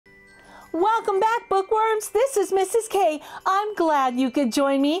Welcome back, bookworms. This is Mrs. K. I'm glad you could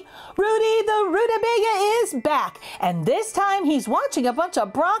join me. Rooty the Rutabaga is back, and this time he's watching a bunch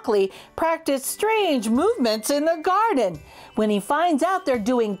of broccoli practice strange movements in the garden. When he finds out they're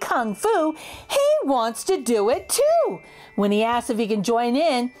doing kung fu, he wants to do it too. When he asks if he can join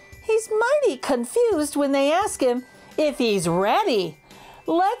in, he's mighty confused when they ask him if he's ready.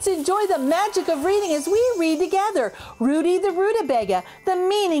 Let's enjoy the magic of reading as we read together. Rooty the Rutabaga, The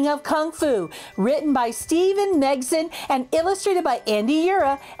Meaning of Kung Fu, written by Steven Megson and illustrated by Andy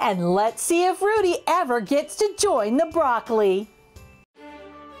Yura. And let's see if Rooty ever gets to join the broccoli.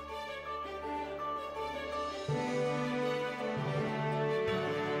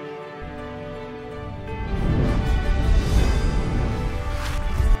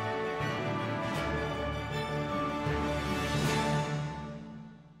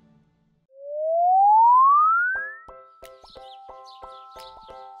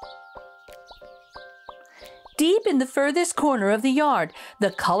 Deep in the furthest corner of the yard,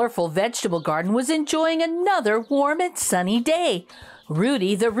 the colorful vegetable garden was enjoying another warm and sunny day.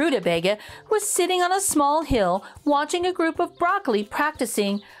 Rooty the Rutabaga was sitting on a small hill watching a group of broccoli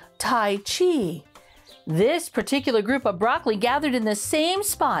practicing Tai Chi. This particular group of broccoli gathered in the same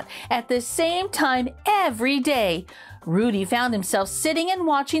spot at the same time every day. Rooty found himself sitting and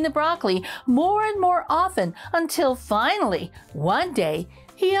watching the broccoli more and more often until finally, one day,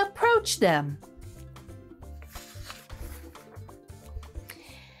 he approached them.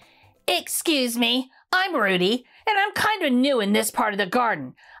 Excuse me, I'm Rooty, and I'm kind of new in this part of the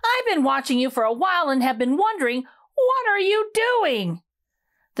garden. I've been watching you for a while and have been wondering, what are you doing?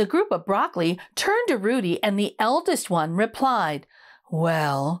 The group of broccoli turned to Rooty, and the eldest one replied,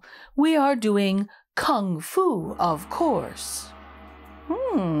 Well, we are doing kung fu, of course.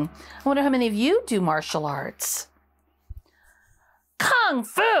 I wonder how many of you do martial arts. Kung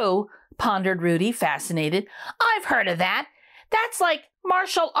fu? Pondered Rooty, fascinated. I've heard of that. That's like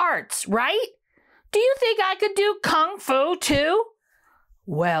martial arts, right? Do you think I could do kung fu too?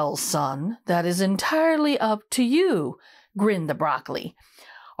 Well, son, that is entirely up to you, grinned the broccoli.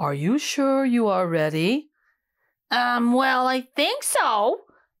 Are you sure you are ready? Well, I think so,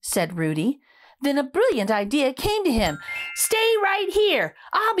 said Rooty. Then a brilliant idea came to him. Stay right here.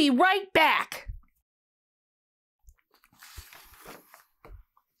 I'll be right back.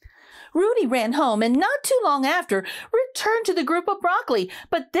 Rooty ran home and not too long after returned to the group of broccoli,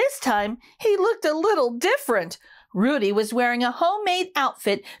 but this time he looked a little different. Rooty was wearing a homemade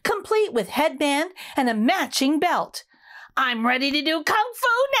outfit complete with headband and a matching belt. I'm ready to do kung fu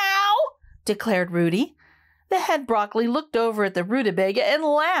now, declared Rooty. The head broccoli looked over at the rutabaga and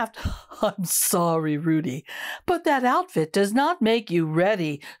laughed. I'm sorry, Rooty, but that outfit does not make you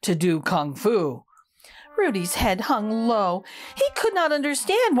ready to do kung fu. Rooty's head hung low. He could not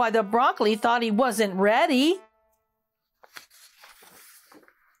understand why the broccoli thought he wasn't ready.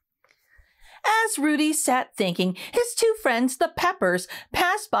 As Rooty sat thinking, his two friends, the peppers,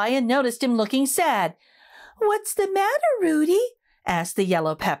 passed by and noticed him looking sad. What's the matter, Rooty? Asked the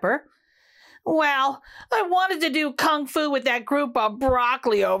yellow pepper. Well, I wanted to do kung fu with that group of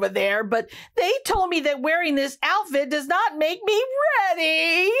broccoli over there, but they told me that wearing this outfit does not make me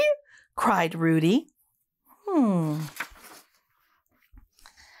ready, cried Rooty.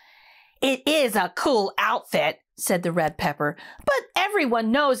 It is a cool outfit, said the red pepper, but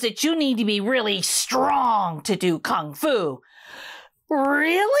everyone knows that you need to be really strong to do kung fu.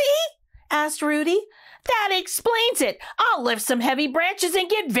 Really? Asked Rooty. That explains it. I'll lift some heavy branches and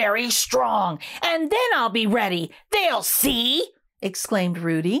get very strong, and then I'll be ready. They'll see, exclaimed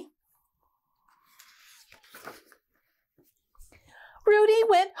Rooty. Rooty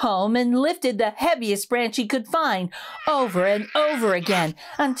went home and lifted the heaviest branch he could find over and over again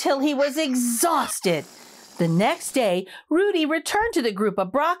until he was exhausted. The next day, Rooty returned to the group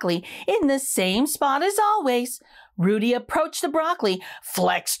of broccoli in the same spot as always. Rooty approached the broccoli,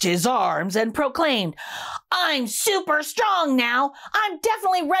 flexed his arms, and proclaimed, I'm super strong now. I'm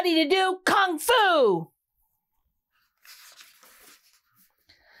definitely ready to do kung fu.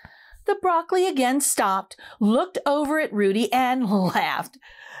 The broccoli again stopped, looked over at Rooty, and laughed.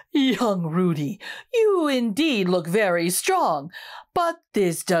 Young Rooty, you indeed look very strong, but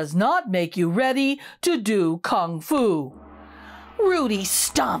this does not make you ready to do kung fu. Rooty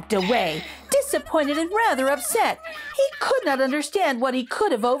stomped away, disappointed and rather upset. He could not understand what he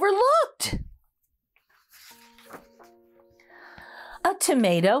could have overlooked. A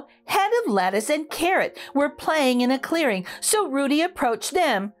tomato, head of lettuce, and carrot were playing in a clearing, so Rooty approached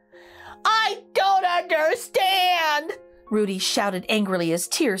them. I don't understand, Rooty shouted angrily as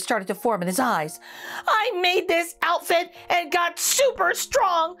tears started to form in his eyes. I made this outfit and got super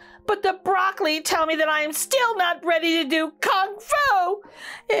strong, but the broccoli tell me that I am still not ready to do Kung Fu.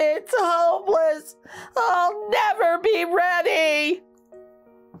 It's hopeless. I'll never be ready.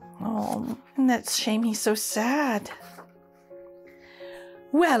 Oh, and that's a shame he's so sad.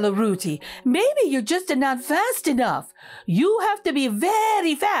 Well, Rooty, maybe you're just not fast enough. You have to be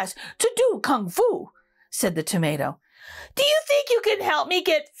very fast to do Kung Fu, said the tomato. Do you think you can help me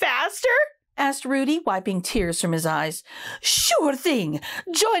get faster? Asked Rooty, wiping tears from his eyes. Sure thing.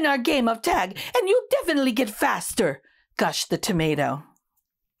 Join our game of tag and you'll definitely get faster, gushed the tomato.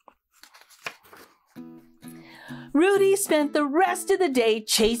 Rooty spent the rest of the day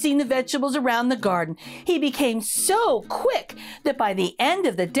chasing the vegetables around the garden. He became so quick that by the end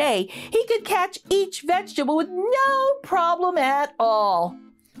of the day, he could catch each vegetable with no problem at all.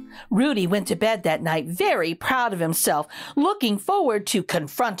 Rooty went to bed that night very proud of himself, looking forward to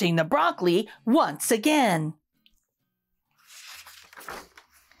confronting the broccoli once again.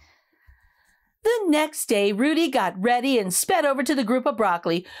 The next day, Rooty got ready and sped over to the group of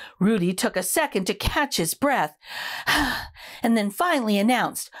broccoli. Rooty took a second to catch his breath and then finally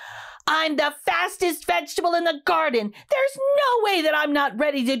announced, I'm the fastest vegetable in the garden. There's no way that I'm not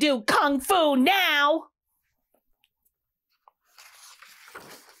ready to do Kung Fu now.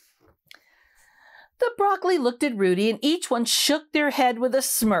 The broccoli looked at Rooty and each one shook their head with a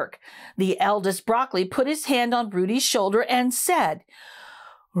smirk. The eldest broccoli put his hand on Rooty's shoulder and said,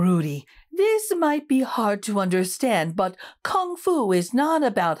 Rooty, this might be hard to understand, but Kung Fu is not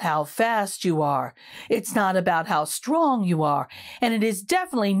about how fast you are. It's not about how strong you are, and it is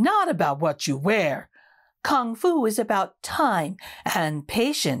definitely not about what you wear. Kung Fu is about time and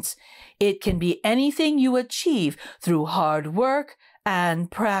patience. It can be anything you achieve through hard work and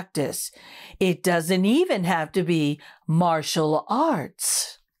practice. It doesn't even have to be martial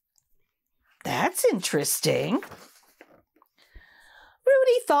arts. That's interesting.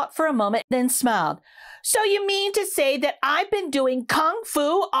 Rooty thought for a moment, then smiled. So you mean to say that I've been doing Kung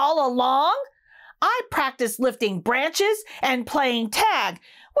Fu all along? I practiced lifting branches and playing tag,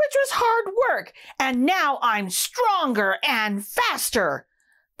 which was hard work, and now I'm stronger and faster.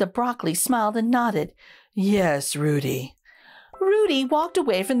 The broccoli smiled and nodded. Yes, Rooty. Rooty walked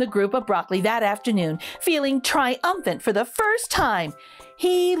away from the group of broccoli that afternoon, feeling triumphant for the first time.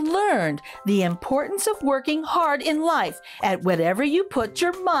 He learned the importance of working hard in life at whatever you put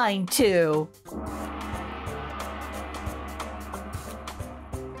your mind to.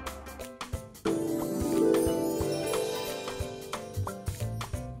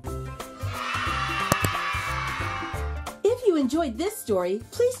 If you enjoyed this story,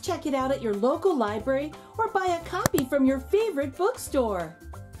 please check it out at your local library or buy a copy from your favorite bookstore.